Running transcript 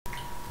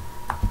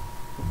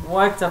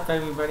What's up,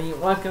 everybody?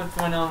 Welcome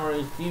to another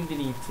review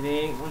video.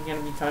 Today we're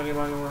gonna be talking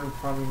about what you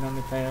probably know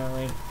the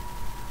title,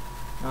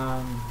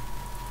 um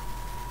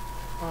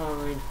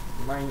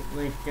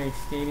like I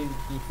stated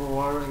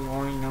before, you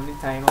already know the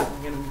title.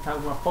 We're gonna be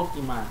talking about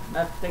Pokemon,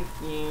 not the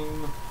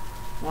game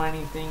or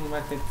anything,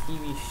 but the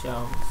TV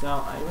show. So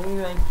I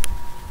really like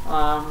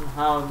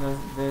how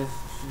this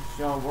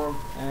show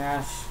worked.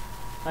 Ash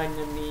tried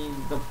to be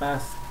the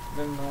best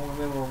that no one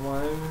ever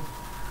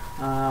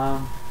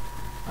was.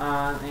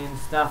 And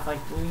stuff like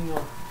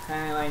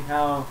kind of like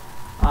how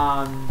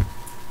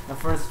the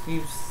first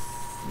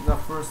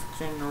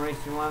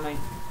generation one, like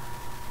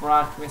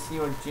Brock, Misty,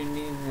 or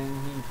Ginny, and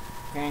he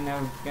kind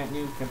of got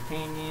new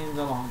companions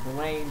along the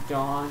way: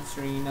 Dawn,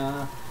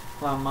 Serena,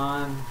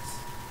 Clement,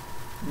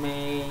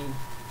 May,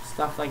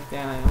 stuff like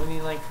that. I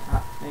really like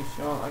they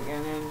show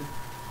again in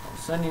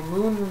Sun and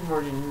Moon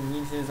version. He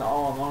uses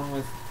all along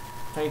with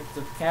types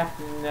of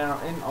captain that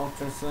are in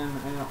Ultra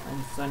Sun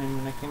and Sun and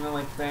Moon. I kind of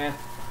like that.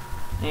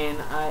 And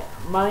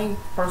my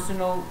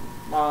personal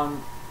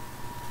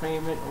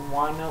favorite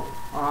one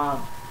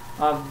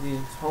of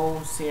this whole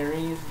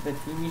series, the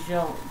TV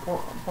show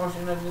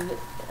portion of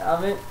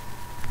it,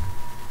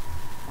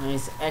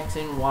 is X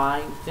and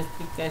Y, just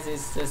because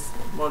it's just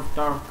more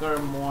darker,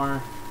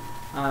 more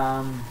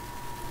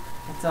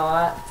it's a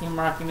lot. Team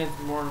Rocket is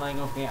more like,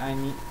 okay,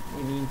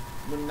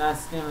 we're not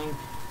stealing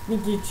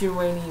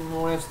Pikachu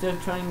anymore. We're still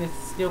trying to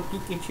steal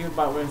Pikachu,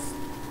 but we're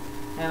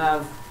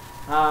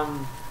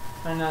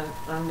kind of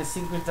on the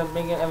secrets of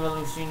Mega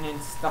Evolution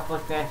and stuff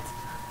like that.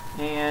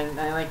 And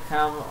I like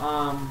how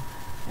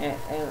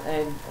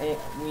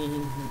we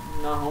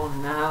know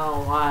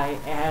now why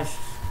Ash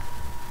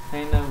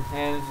kind of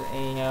has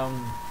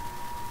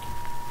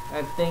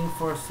a thing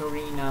for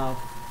Serena.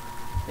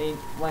 They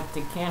went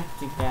to camp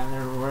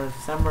together, or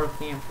summer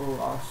camp, or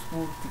all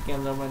school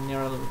together when they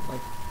were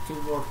like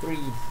 2 or 3.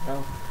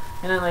 So,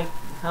 and I like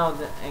how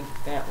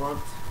that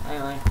worked. I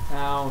like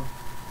how,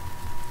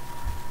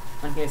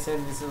 like I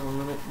said, this is a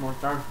little bit more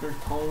darker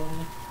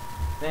tone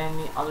than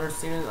the other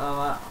series.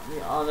 The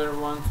other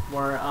ones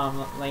were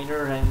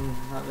later and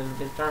a little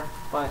bit dark,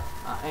 but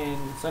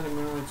and Sun and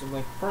Moon was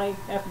like bright,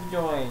 happy,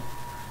 joy.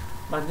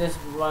 But this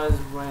was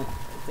when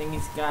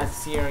things got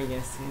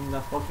serious in the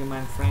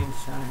Pokemon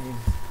franchise.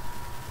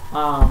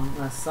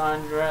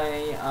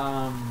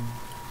 Sandra,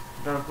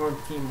 Dark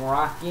World Team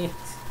Rocket,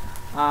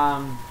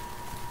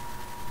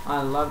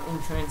 love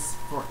entrance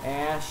for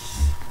Ash.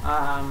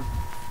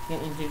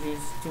 Get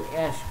introduced to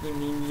Ash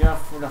Greninja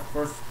for the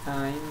first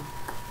time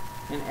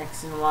in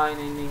X and Y, and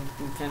then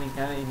we kind of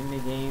got it in the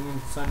game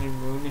in Sun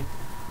and Moon.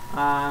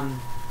 I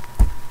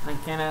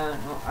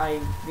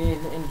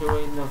did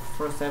enjoy the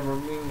first ever.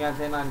 We got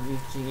that on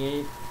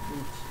VGA,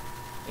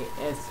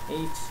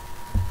 VHS.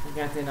 I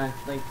got that on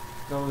like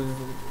those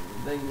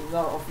the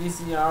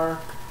VCR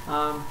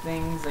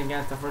things. I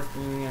got the first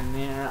movie on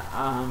there.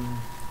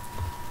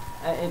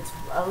 It's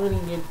a really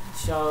good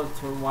show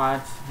to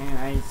watch, and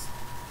I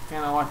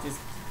kind of watch this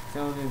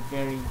till this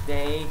very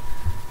day.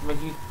 I'm a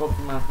huge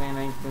Pokemon fan.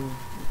 I've been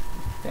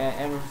that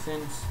ever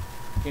since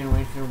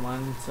Generation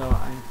 1, so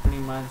I pretty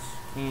much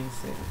can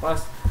say.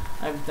 Plus,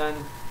 I've done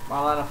a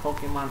lot of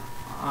Pokemon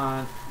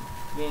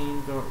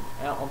games or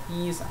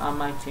LPs on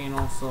my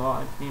channel, so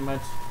I pretty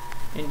much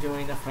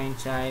enjoy the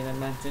franchise. I'm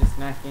not just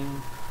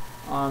knocking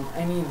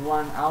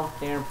anyone out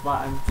there,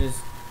 but I'm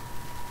just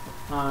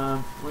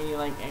really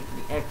like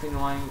the X and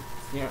Y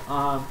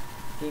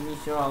TV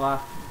show a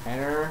lot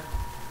better.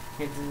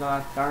 It's a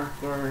lot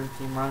darker,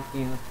 Team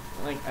Rocket,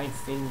 like I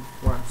stated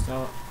before.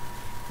 So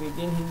if you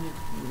didn't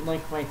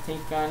like my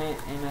take on it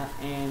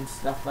and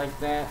stuff like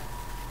that,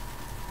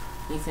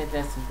 please hit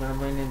that subscribe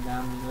button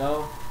down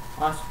below.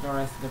 Watch the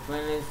rest of the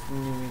playlist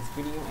in this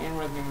video, and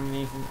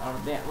recommendations are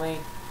that way.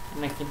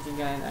 And I'll catch you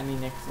guys on the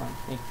next one.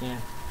 Take care.